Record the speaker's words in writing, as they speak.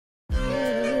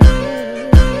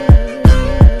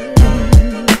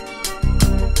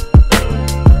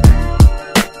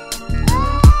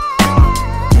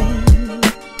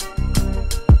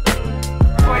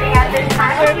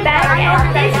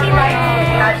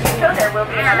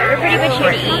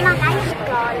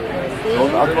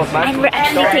And we're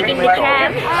actually taking the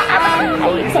tram.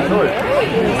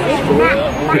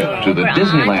 Trip to the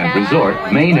Disneyland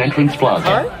Resort main entrance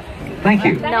plaza. Thank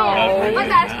you. No. We're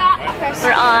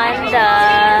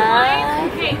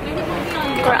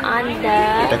on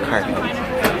the cart.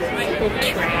 The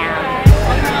tram.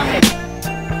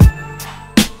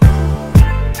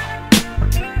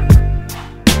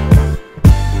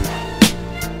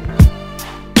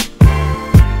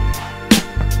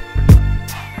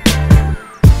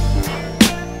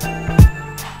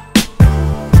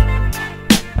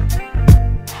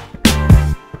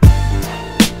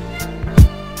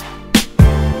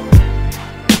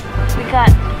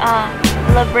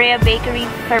 Brea Bakery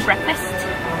for breakfast,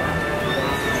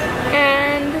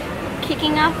 and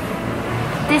kicking off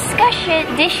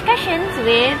DISHcussions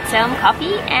with some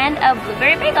coffee and a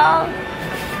blueberry bagel.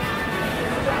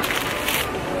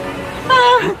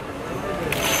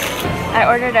 I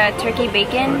ordered a turkey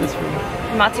bacon,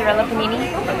 mozzarella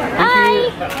panini. Hi.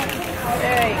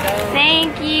 There you go.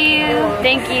 Thank you.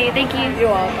 Thank you. Thank you.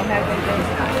 You're welcome. Have a good day.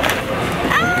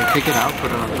 Okay, take it out.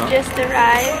 Put it on top. Just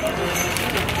arrived.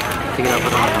 Take it out.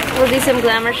 Put it on top. We'll do some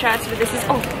glamour shots, but this is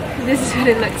what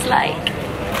it looks like.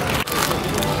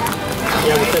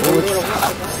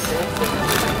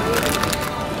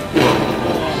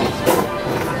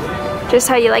 Just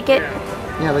how you like it?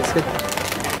 Yeah, looks good.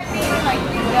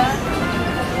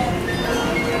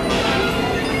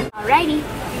 Alrighty.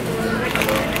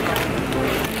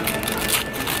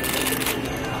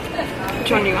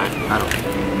 Which one do you want? I don't know.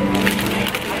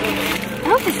 I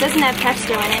hope this doesn't have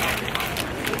pesto in it.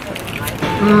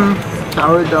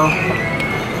 Sourdough.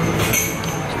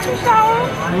 It's too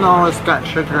sour. No, it's got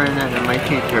sugar in it and my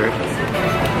teeth hurt.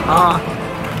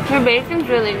 Your bacon's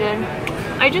really good.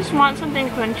 I just want something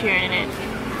crunchier in it.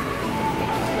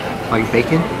 Like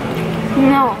bacon?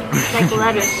 No, like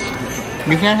lettuce.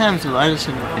 You can't have some lettuce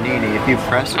in a panini. If you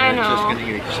press it, I it's just know. gonna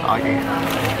get soggy.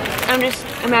 I'm just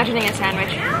imagining a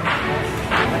sandwich.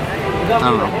 I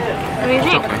don't know. What do you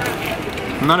think? Okay.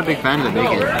 I'm not a big fan of the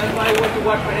bacon. I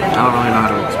don't really know how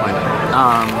to explain it.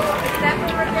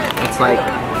 It's like...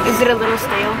 Is it a little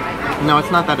stale? No,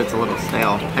 it's not that it's a little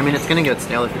stale. I mean, it's gonna get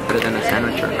stale if you put it in a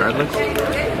sandwich regardless.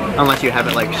 Unless you have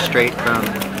it like straight from...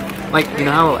 Like, you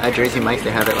know how at Jersey Mike's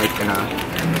they have it like in a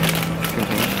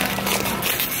container?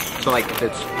 So like if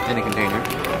it's in a container,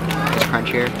 it's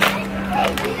crunchier.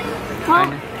 Well,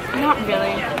 not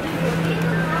really.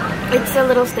 It's a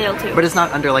little stale too. But it's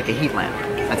not under like a heat lamp.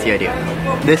 That's the idea.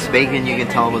 This bacon you can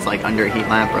tell was like under a heat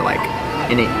lamp or like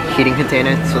in a heating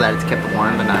container so that it's kept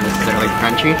warm but not necessarily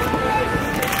crunchy.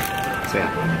 So yeah,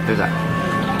 there's that.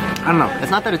 I don't know.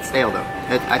 It's not that it's stale though.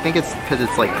 I think it's because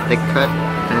it's like thick cut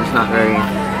and it's not very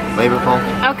flavorful.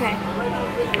 Okay.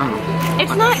 I don't know.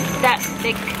 It's not that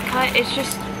thick cut. It's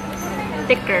just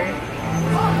thicker.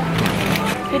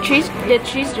 The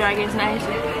cheese drag is nice.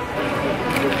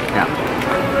 Yeah.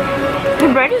 The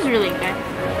bread is really good.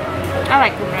 I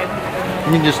like the bread.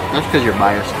 That's because you're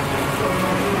biased.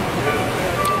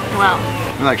 Well.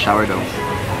 You like sourdough.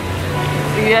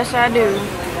 Yes, I do.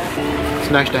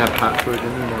 It's nice to have hot food in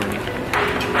the morning.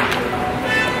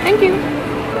 Thank you.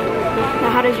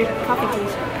 Now, how does your coffee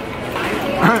taste?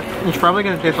 It's probably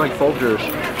gonna taste like Folgers.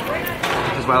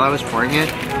 Because while I was pouring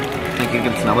it, like you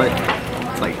can smell it.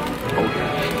 It's like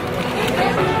Folgers.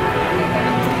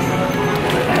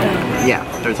 Yeah,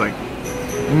 there's like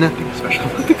nothing special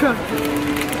about the coffee.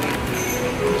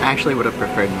 I actually would have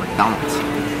preferred McDonald's.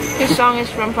 This song is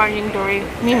from Finding Dory.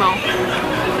 Nemo.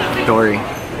 Dory.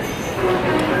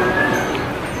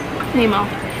 Nemo.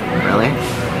 Really?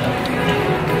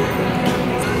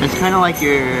 It's kind of like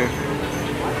your...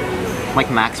 like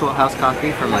Maxwell House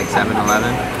coffee from like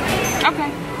 7-Eleven. Okay.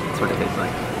 That's what it tastes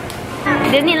like.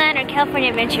 Disneyland or California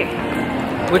Adventure?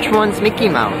 Which one's Mickey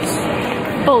Mouse?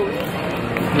 Both.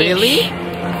 Really?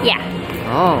 Yeah.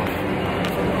 Oh.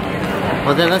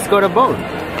 Well then let's go to both.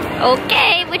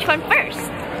 Okay, which one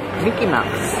first? Mickey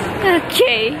Mouse.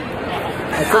 Okay.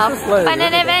 Fun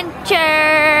and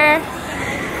adventure.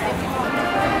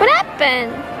 What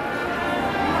happened?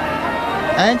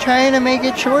 I'm trying to make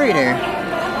it shorter.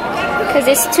 Because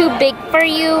it's too big for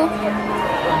you.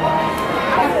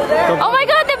 Oh my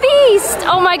god, the beast!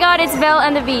 Oh my god, it's Belle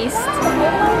and the Beast.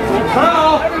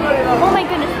 Oh my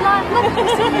goodness, look,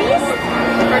 it's the beast.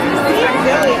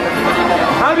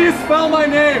 How do you spell my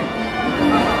name?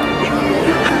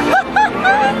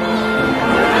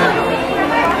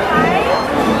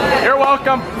 You're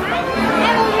welcome.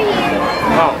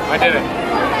 Oh, I did it.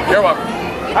 You're welcome.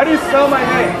 How do you spell my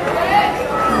name?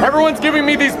 Everyone's giving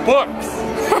me these books.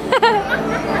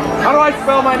 How do I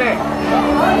spell my name?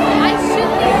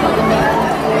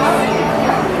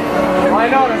 I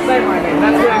know how to say my name.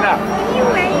 That's good enough.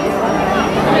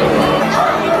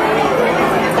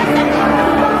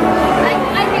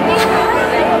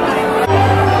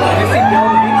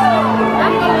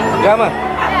 Yeah, man.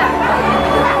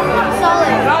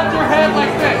 Solid. Nod your head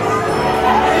like this.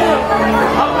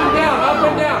 Up and down, up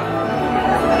and down.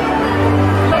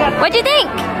 What'd you think?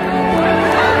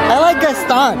 I like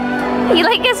Gaston. You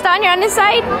like Gaston? You're on his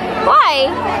side? Why?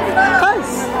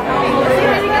 Because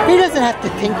he doesn't have to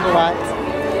think a lot.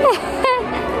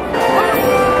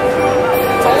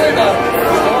 It's only the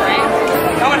story.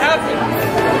 How it happened.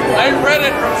 I read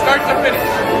it from start to finish.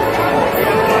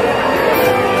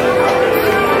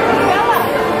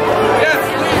 Yes,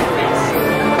 leave, please.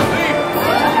 Leave.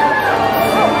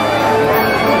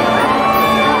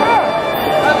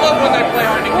 I love when they play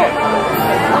hard to get.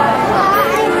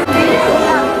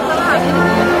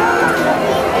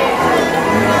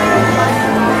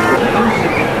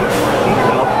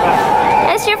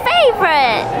 It's your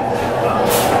favorite.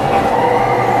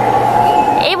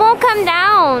 It won't come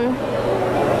down.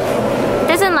 It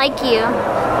doesn't like you.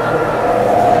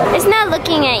 It's not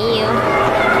looking at you.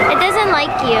 It doesn't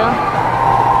like you.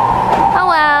 Oh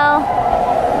well.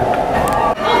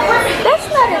 That's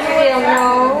not a real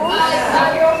nose.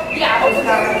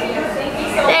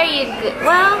 There you go.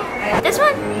 Well, this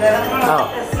one? Oh.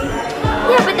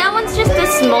 Yeah, but that one's just a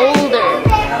smolder.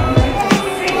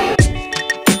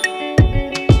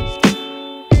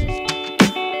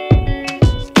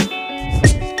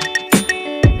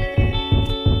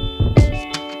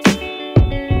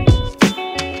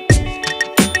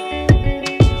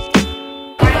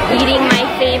 Eating my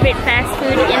favorite fast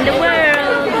food in the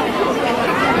world.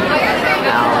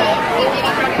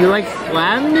 You like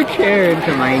slammed the chair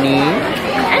into my knee.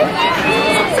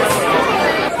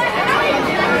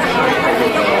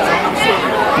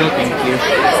 No, thank you.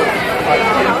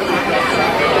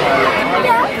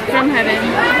 From heaven.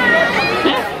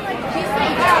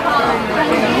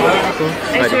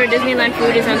 I swear Disneyland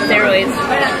food is on steroids.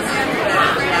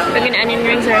 Fucking onion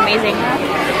rings are amazing.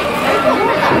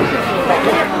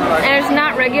 And it's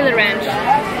not regular ranch.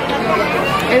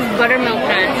 It's buttermilk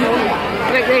ranch.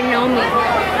 Like they know me.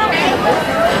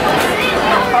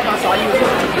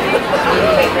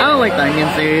 I don't like the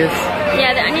onions they use.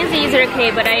 Yeah, the onions they use are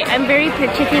okay, but I'm very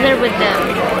particular with the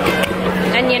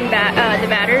onion the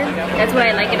batter. That's why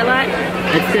I like it a lot.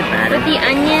 It's good batter. With the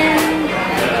onion.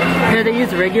 Yeah, they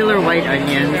use regular white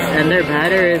onions, and their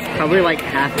batter is probably like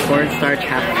half cornstarch,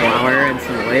 half flour, and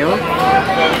some oil.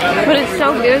 But it's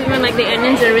so good when like the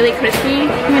onions are really crispy,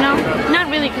 you know? Not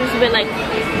really crispy, but like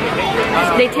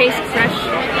they taste fresh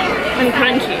and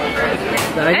crunchy.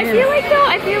 I feel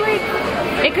like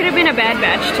it could have been a bad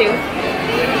batch too.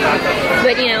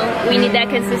 But you know, we need that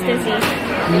consistency.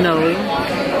 No,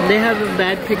 they have a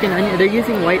bad picking onion. They're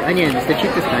using white onions, the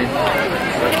cheapest kind.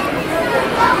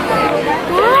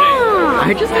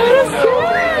 I just gotta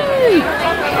say!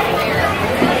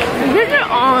 Look at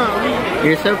all.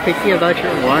 You're so picky about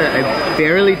your water. I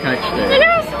barely touched it. Look at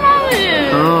how small it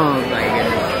is. Oh my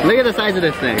goodness. Look at the size of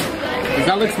this thing. Does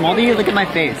that look small to you? Look at my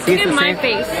face. See, Look at my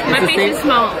face. My face is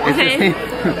small, okay?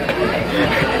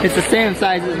 It's the same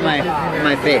size as my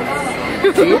face.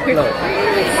 See? Look.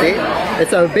 See?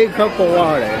 It's a big cup of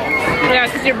water. Yeah,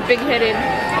 because you're big-headed.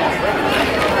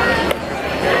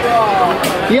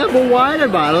 You have a water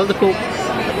bottle.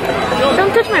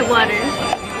 Don't touch my water.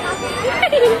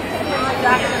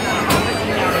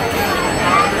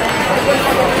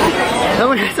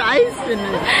 Oh, it's ice in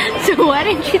it. So why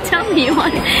didn't you tell me you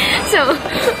want? So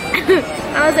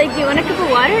I was like, do you want a cup of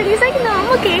water? And he's like, no,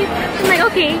 I'm okay. I'm like,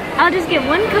 okay, I'll just get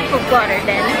 1 cup of water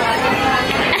then.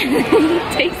 And then he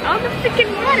takes all the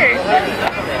freaking water.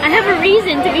 I have a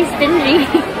reason to be stingy.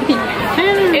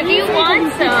 If you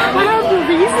want some, I have a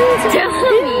reason to tell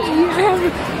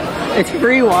me. It's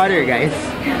free water, guys.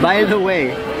 By the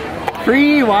way,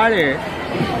 free water.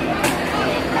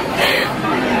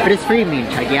 But it's free, mean,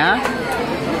 yeah?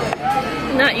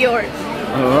 Not yours.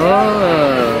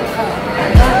 Oh.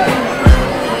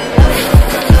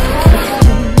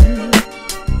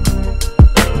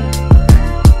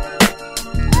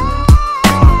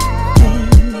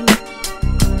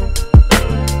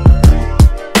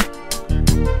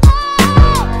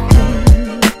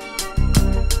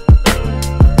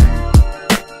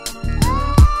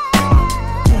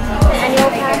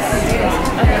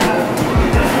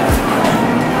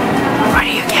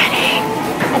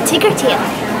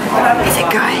 Is it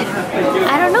good?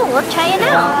 I don't know, we'll try it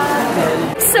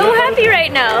out. So happy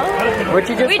right now. What'd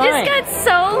you just We find? just got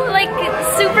so, like,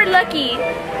 super lucky.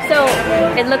 So,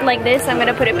 it looked like this, I'm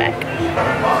gonna put it back.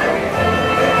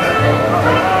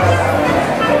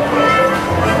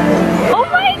 Oh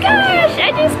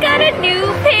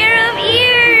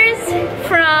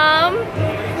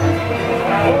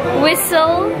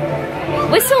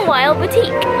a while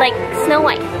boutique, like Snow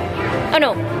White. Oh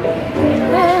no.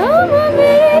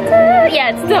 Yeah,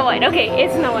 it's Snow White. Okay,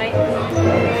 it's Snow White.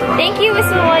 Thank you, Miss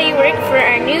Snow White. You work for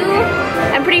our new,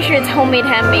 I'm pretty sure it's homemade,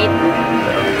 handmade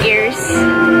ears.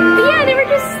 But yeah, they were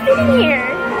just sitting here.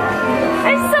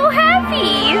 I'm so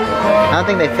happy. I don't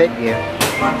think they fit you.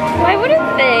 Why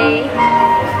wouldn't they?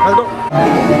 Let's go.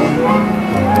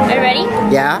 Are you ready?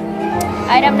 Yeah.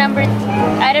 Item number 3.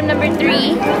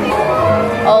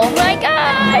 Oh my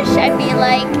gosh! I feel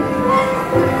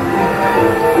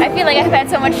like I've had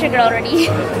so much sugar already.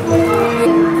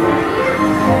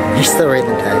 You're still reading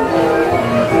the tag.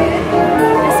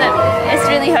 It's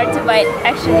really hard to bite,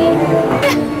 actually.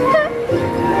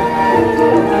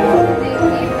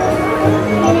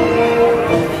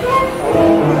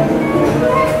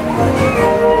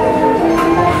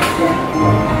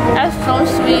 That's so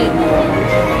sweet.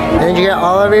 Didn't you get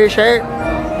all over your shirt?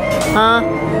 Huh?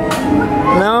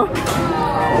 No?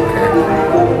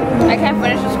 I can't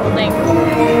finish this whole thing.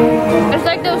 It's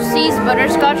like those C's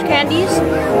butterscotch candies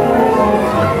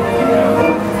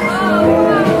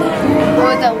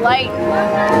with a light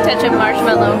touch of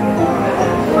marshmallow,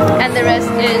 and the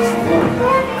rest is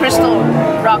crystal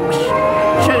rocks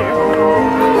sugar.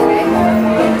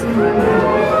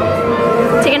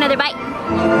 Take another bite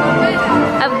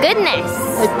of goodness.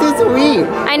 It's too sweet.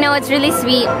 I know, it's really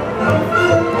sweet.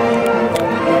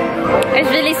 It's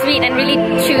really sweet and really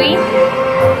chewy.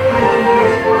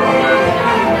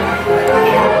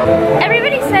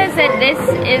 Everybody says that this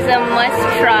is a must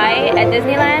try at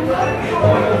Disneyland.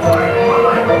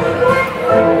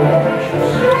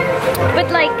 But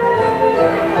like,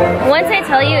 once I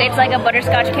tell you it's like a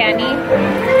butterscotch candy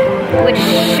with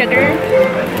sugar,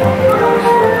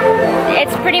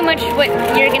 it's pretty much what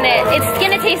you're gonna, it's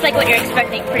gonna taste like what you're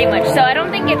expecting pretty much. So I don't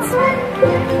think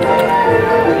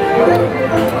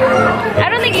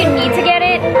you need to get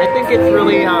it. I think it's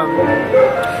really,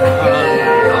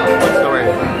 what's the word?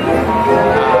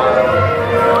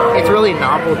 It's really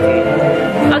novelty.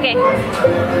 Okay.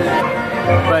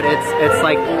 But it's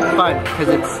like fun because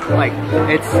it's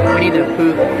Winnie the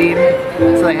Pooh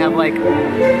themed. So they have like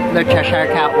the Cheshire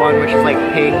Cat one, which is like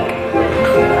pink,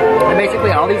 and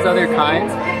basically all these other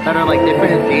kinds that are like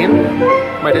different in theme.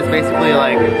 But it's basically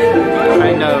like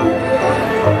kind of,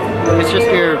 it's just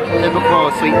your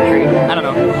typical sweet treat. I don't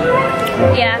know.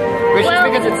 Yeah. Which is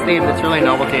because it's themed, it's really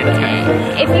novelty and it's kind of.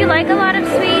 If you like a lot of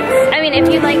sweets, I mean,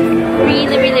 if you like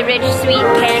really, really rich sweet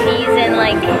candies and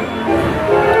like,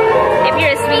 if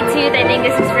you're a sweet tooth, I think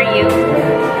this is for you.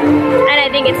 And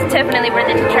I think it's definitely worth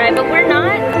it to try, but we're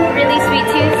not really sweet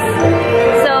tooths.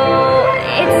 So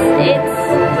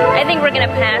I think we're gonna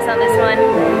pass on this one.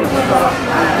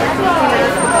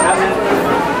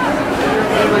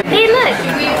 Hey look,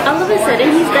 all of a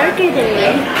sudden he's darker than me.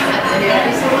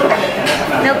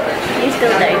 Nope, you're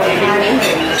still darker than me.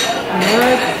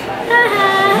 What?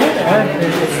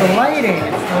 It's the lighting,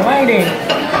 it's the lighting.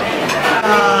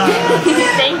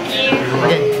 Thank you.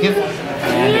 Okay, give.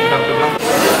 Yeah.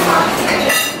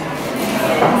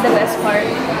 That's the best part.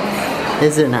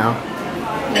 Is it now?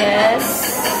 Yes.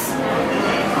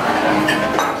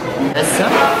 Yes, sir.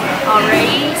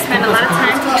 Already spent a lot of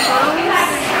time taking photos.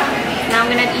 Now I'm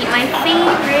gonna eat my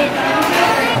favorite.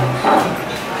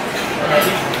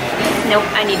 Nope,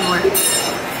 I need more.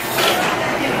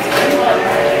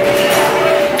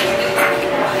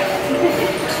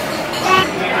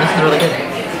 This is really good. I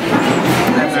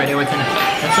have no idea what's in it.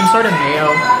 It's some sort of mayo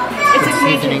It's with a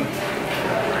seasoning.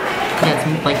 Yeah,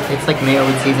 it's like mayo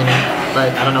with seasoning,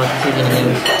 but I don't know what the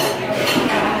seasoning is.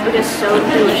 It is so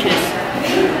delicious.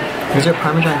 Is it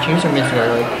Parmesan cheese or minced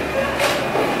garlic?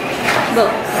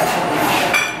 Both.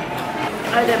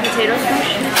 Are the potatoes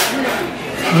fresh?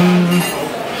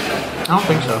 I don't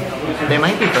think so. They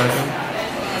might be frozen.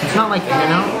 It's not like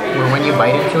In-N-Out, where when you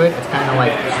bite into it, it's kind of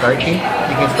like starchy.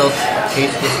 You can still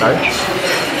taste the starch.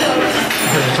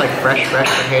 Because it's like fresh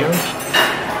potatoes.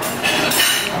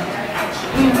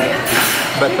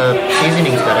 But the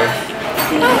seasoning's better.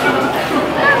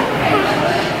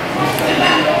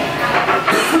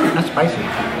 That's spicy.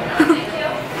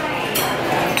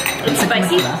 It's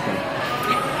spicy?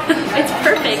 It's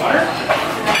perfect.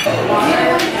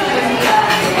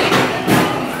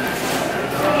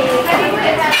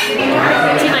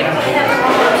 See, like,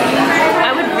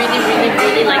 I would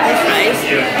really like this rice,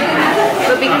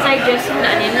 but because I just had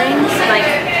onion rings, like,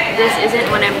 this isn't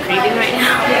what I'm craving right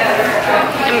now.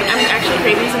 I'm actually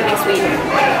craving something sweet.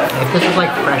 If this was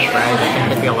like fresh fries, I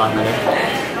think it'd be a lot better.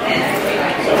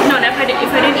 No, if I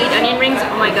didn't eat onion rings,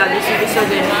 oh my god, this would be so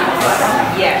good.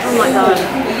 Yes. Oh my god.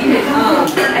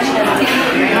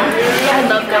 I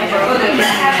love gumbo.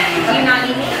 Do you not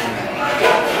eat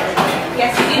it?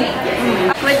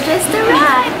 but just a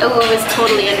rat. Oh, it was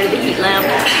totally under the heat lamp.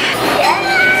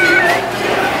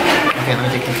 Okay, let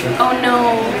me take a picture. Oh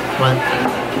no. What?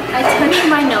 I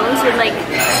touched my nose with like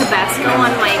Tabasco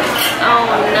on my. Oh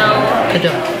no.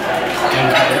 Good job.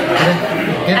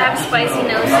 I have spicy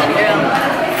nose syndrome.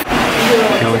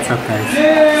 Yo, what's up, guys?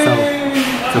 So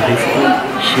basically,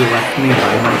 she left me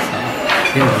by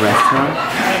myself in the restaurant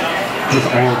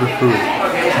with all the food.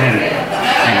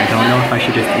 And I don't know if I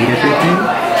should just eat everything,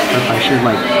 or if I should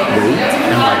like wait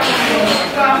and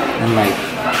like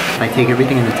if I take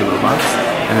everything in the to-go box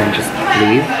and then just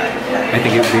leave. I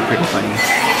think it would be pretty funny. I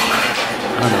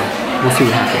don't know. We'll see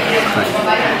what happens.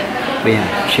 But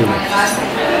yeah, she left.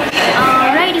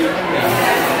 Alrighty.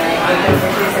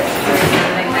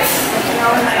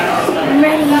 I'm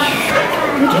ready.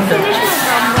 Would you finish my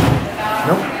gumbo?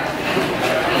 Nope.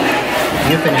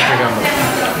 You finish your gumbo.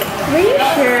 Are you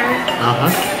sure?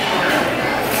 Alright,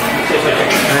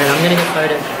 I'm gonna get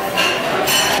started.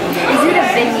 Is it a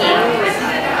beignet with...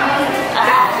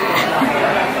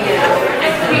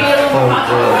 Oh,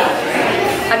 good.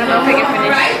 I don't know if I can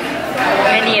finish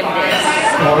any of this.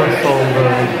 Oh, so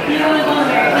good.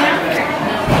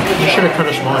 You should have cut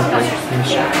a smaller piece.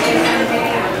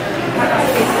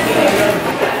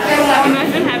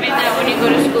 Imagine having that when you go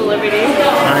to school every day.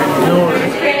 I know.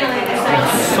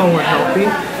 It's so unhealthy.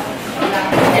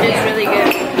 It is really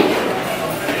good.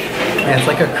 Yeah, it's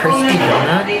like a crispy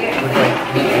donut with like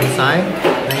meat inside.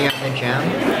 Then you have the jam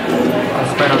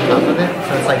spread on top of it,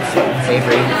 so it's like sweet and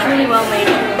savory. It's really well made.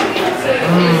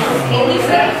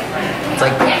 It's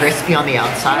like crispy on the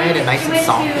outside and nice and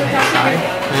soft on the inside.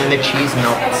 And then the cheese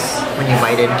melts when you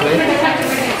bite into it.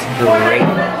 It's great.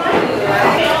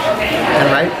 And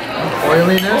right,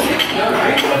 oiliness,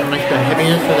 and like the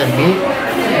heaviness of the meat,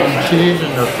 and the cheese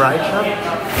and the fried stuff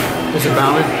is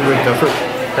balanced with the fruit.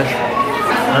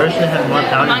 I wish they had more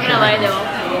powder. I'm not gonna lie though.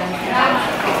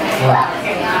 What? I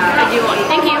do want,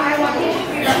 thank you.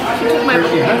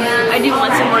 I do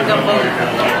want some more gumbo.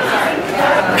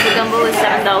 The gumbo is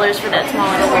 $7 for that small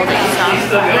little bowl that you saw.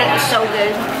 But it's so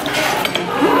good.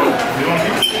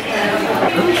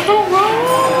 It's so wrong.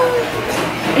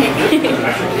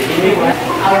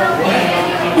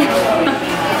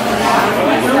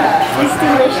 It's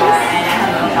delicious.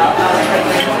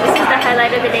 This is the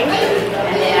highlight of the day.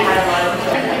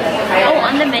 Oh,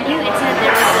 on the menu it said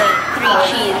there was a 3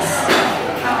 cheese.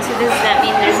 So does that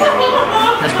mean there's no meat?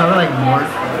 That's probably like more.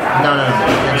 No.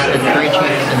 It's 3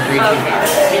 cheeses and 3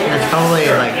 cheeses. And it's probably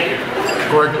like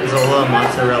gorgonzola,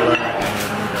 mozzarella,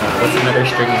 what's another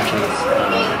stringy cheese?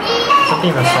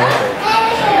 Something that's salted.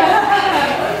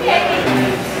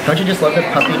 Don't you just love the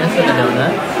puffiness of the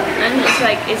donut? And it's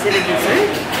like, is it a dessert?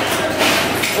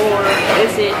 Or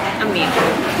is it a meal?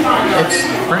 It's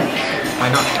French.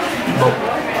 Why not? Both.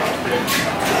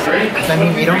 Because I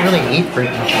mean, you don't really eat fruit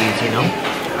and cheese, you know?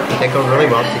 But they go really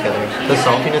well together. The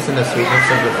saltiness and the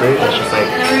sweetness of the fruit is just like,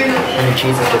 and the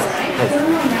cheese is just,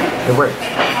 it works.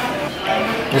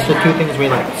 Just the 2 things we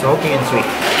like, salty and sweet.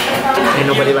 Ain't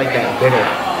nobody like that bitter.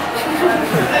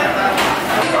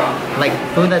 Like,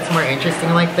 food that's more interesting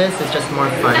like this is just more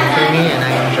fun for me, and I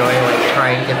enjoy like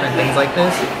trying different things like this.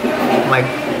 Like,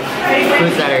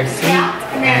 foods that are sweet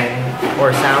and or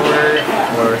sour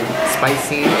or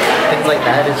spicy, things like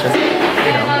that is just,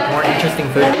 you know, more interesting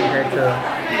food compared to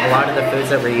a lot of the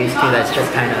foods that we're used to that's just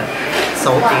kind of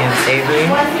salty and savory.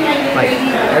 Like,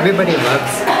 everybody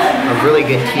loves a really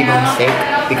good T-bone steak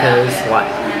because what?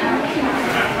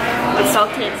 It's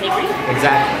salty and savory?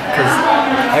 Exactly, because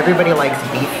everybody likes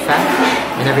beef fat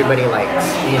and everybody likes,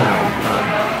 you know,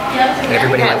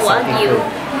 everybody likes salty food.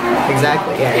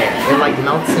 Exactly, yeah. It like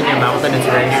melts in your mouth and it's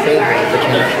very savory, but you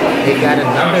know, they've got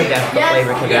another depth of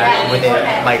flavor to that with it.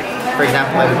 Like, for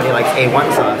example, everybody likes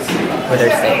A1 sauce with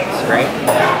their steaks, right?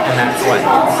 And that's what?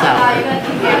 Sour.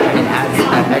 And it adds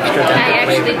that extra depth of flavor. I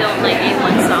actually don't like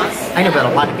A1 sauce. I know, but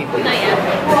a lot of people do. Not yet.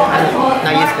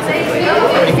 Not you specifically.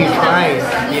 But if you try,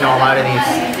 you know, a lot of these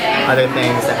other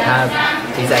things that have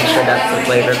these extra depths of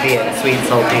flavor, be it sweet,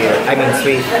 salty, or, I mean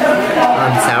sweet,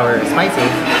 sour, spicy,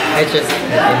 it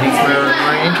makes for a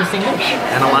more interesting dish.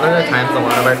 And a lot of the times, a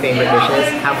lot of our favorite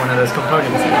dishes have one of those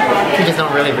components in it. We just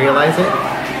don't really realize it.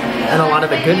 And a lot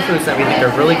of the good foods that we think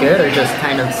are really good are just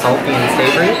kind of salty and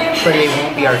savory, but they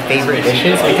won't be our favorite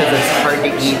dishes because it's hard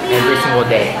to eat every single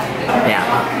day. Yeah.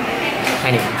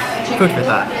 Anyways, food for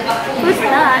thought. What's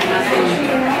that?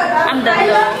 I'm done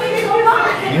though.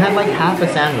 You had like half a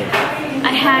sandwich.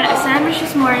 I had a sandwich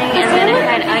this morning, and then I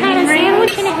had onion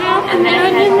rings, and then I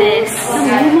had this,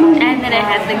 and then I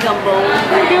had the gumbo.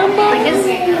 Like this,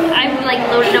 I'm like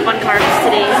loaded up on carbs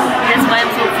today. That's why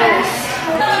I'm so full.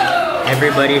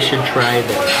 Everybody should try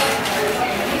this.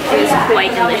 It was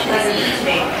quite delicious.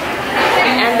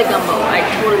 And the gumbo. I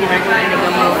totally recommend the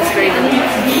gumbo. It's very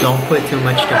delicious. Don't put too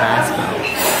much Tabasco.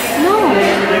 No.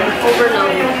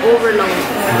 Overload. Overload.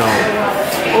 No.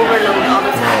 Overload all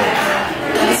the time.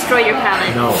 Destroy your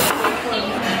palate. No.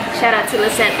 Shout out to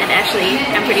Lisette and Ashley.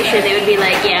 I'm pretty sure they would be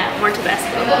like, yeah, more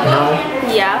Tabasco. No.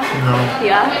 Yeah? No.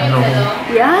 Yeah? No.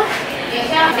 Yeah?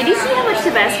 Did you see how much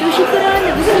Tabasco she put on?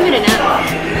 It wasn't even enough.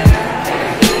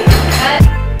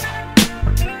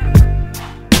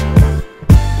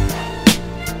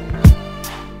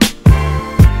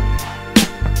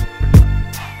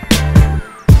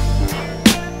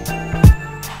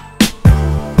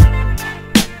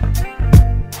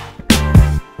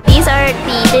 These are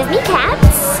the Disney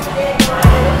cats.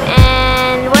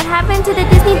 And what happened to the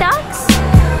Disney dogs?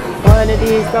 One of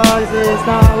these dogs is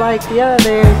not like the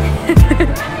other.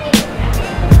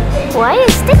 Why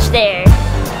is Stitch there?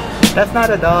 That's not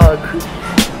a dog.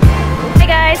 Hey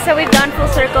guys, so we've gone full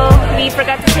circle. We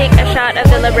forgot to take a shot of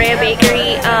the Brea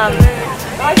Bakery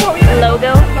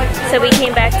logo. So we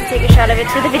came back to take a shot of it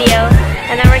for the video.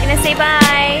 And then we're gonna say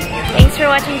bye. Thanks for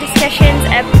watching DISHcussions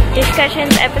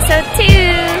episode 2.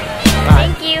 Bye.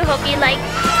 Thank you. Hope you liked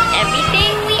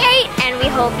everything we ate. And we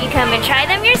hope you come and try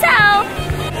them yourself.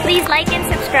 Please like and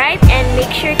subscribe and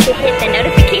make sure to hit the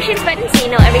notifications button so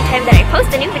you know every time that I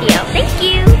post a new video. Thank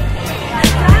you!